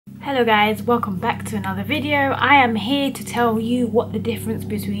Hello guys, welcome back to another video. I am here to tell you what the difference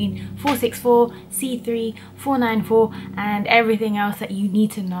between 464, C3, 494 and everything else that you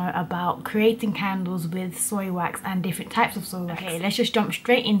need to know about creating candles with soy wax and different types of soy wax. Okay, let's just jump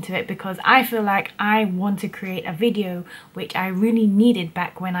straight into it because I feel like I want to create a video which I really needed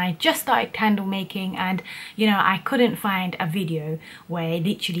back when I just started candle making, and you know, I couldn't find a video where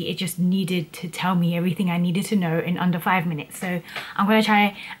literally it just needed to tell me everything I needed to know in under 5 minutes. So I'm going to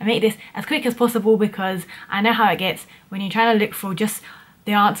try and make this as quick as possible because I know how it gets when you're trying to look for just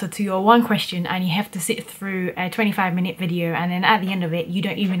the answer to your one question and you have to sit through a 25-minute video and then at the end of it you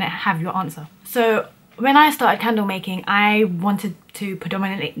don't even have your answer. So when I started candle making, I wanted to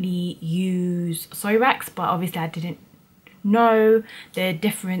predominantly use soy wax, but obviously I didn't know the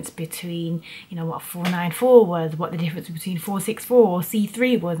difference between, you know, what 494 was, what the difference between 464 or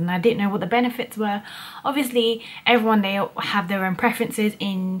C3 was, and I didn't know what the benefits were. Obviously everyone, they have their own preferences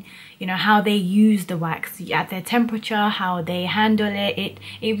in, you know, how they use the wax at their temperature, how they handle it.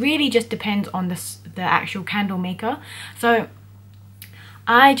 It really just depends on the actual candle maker. So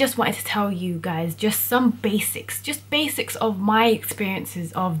I just wanted to tell you guys just some basics, of my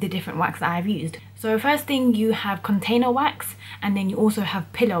experiences of the different wax that I've used. So first thing, you have container wax and then you also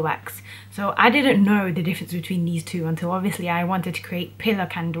have pillar wax. So I didn't know the difference between these two until obviously I wanted to create pillar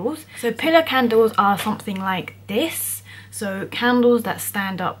candles. So pillar candles are something like this. So candles that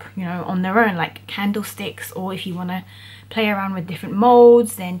stand up, you know, on their own, like candlesticks, or if you want to play around with different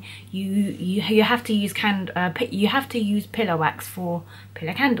molds, then you have to use pillar wax for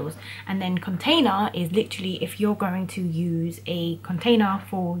pillar candles. And then container is literally if you're going to use a container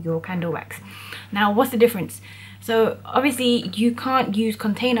for your candle wax. Now what's the difference? So obviously you can't use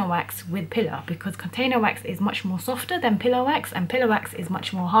container wax with pillar because container wax is much more softer than pillar wax and pillar wax is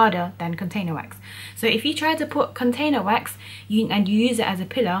much more harder than container wax. So if you try to put container wax and you use it as a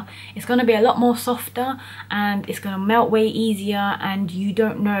pillar, it's going to be a lot more softer and it's going to melt way easier, and you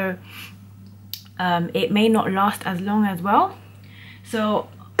don't know, it may not last as long as well. So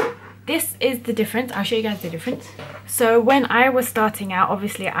this is the difference. I'll show you guys the difference. So when I was starting out,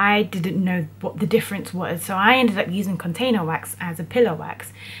 obviously I didn't know what the difference was, so I ended up using container wax as a pillar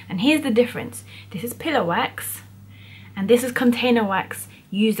wax. And here's the difference. This is pillar wax and this is container wax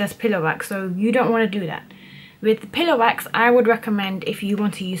used as pillar wax, so you don't want to do that. With the pillar wax, I would recommend, if you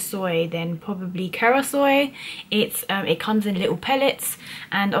want to use soy, then probably Kerasoy. It comes in little pellets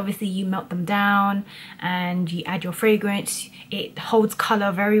and obviously you melt them down and you add your fragrance. It holds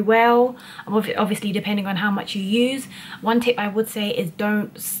colour very well, obviously depending on how much you use. One tip I would say is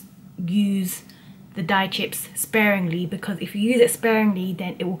don't use the dye chips sparingly, because if you use it sparingly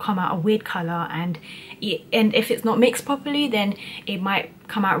then it will come out a weird colour, and if it's not mixed properly then it might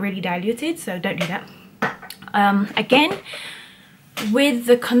come out really diluted, so don't do that. Again, with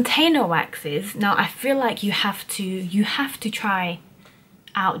the container waxes, now I feel like you have to try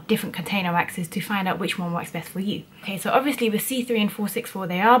out different container waxes to find out which one works best for you. Okay, so obviously with C3 and 464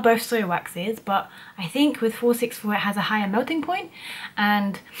 they are both soy waxes, but I think with 464 it has a higher melting point,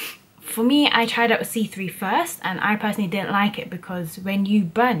 and for me I tried out with C3 first and I personally didn't like it because when you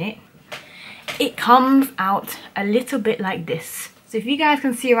burn it, it comes out a little bit like this. So if you guys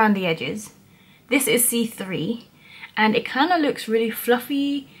can see around the edges, this is C3 and it kind of looks really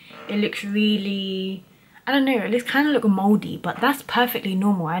fluffy. It looks really, I don't know, it kind of looks moldy, but that's perfectly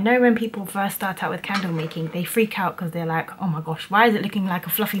normal. I know when people first start out with candle making, they freak out because they're like, oh my gosh, why is it looking like a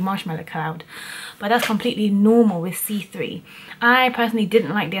fluffy marshmallow cloud? But that's completely normal with C3. I personally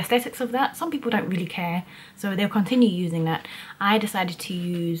didn't like the aesthetics of that. Some people don't really care, so they'll continue using that. I decided to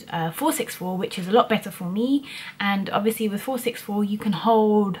use 464, which is a lot better for me. And obviously with 464 you can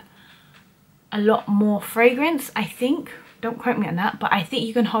hold a lot more fragrance, I think. Don't quote me on that, but I think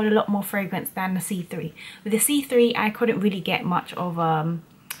you can hold a lot more fragrance than the C3. With the C3 I couldn't really get much of a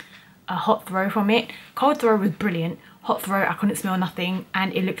hot throw from it. Cold throw was brilliant, hot throw I couldn't smell nothing,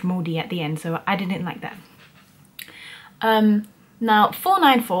 and it looked moldy at the end, so I didn't like that. Now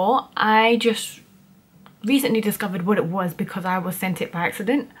 494, I just recently discovered what it was because I was sent it by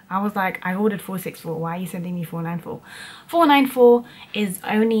accident. I was like, I ordered 464, why are you sending me 494? 494 is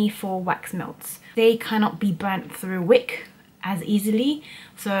only for wax melts. They cannot be burnt through wick as easily,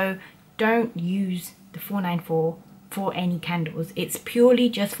 so don't use the 494 for any candles. It's purely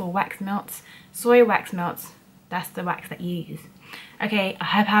just for wax melts. Soy wax melts, that's the wax that you use. Okay, I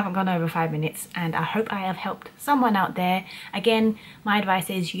hope I haven't gone over 5 minutes and I hope I have helped someone out there. Again, my advice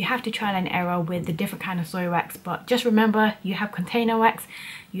is you have to trial and error with the different kind of soy wax, but just remember you have container wax,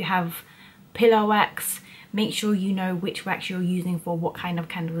 you have pillar wax. Make sure you know which wax you're using for what kind of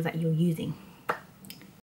candles that you're using.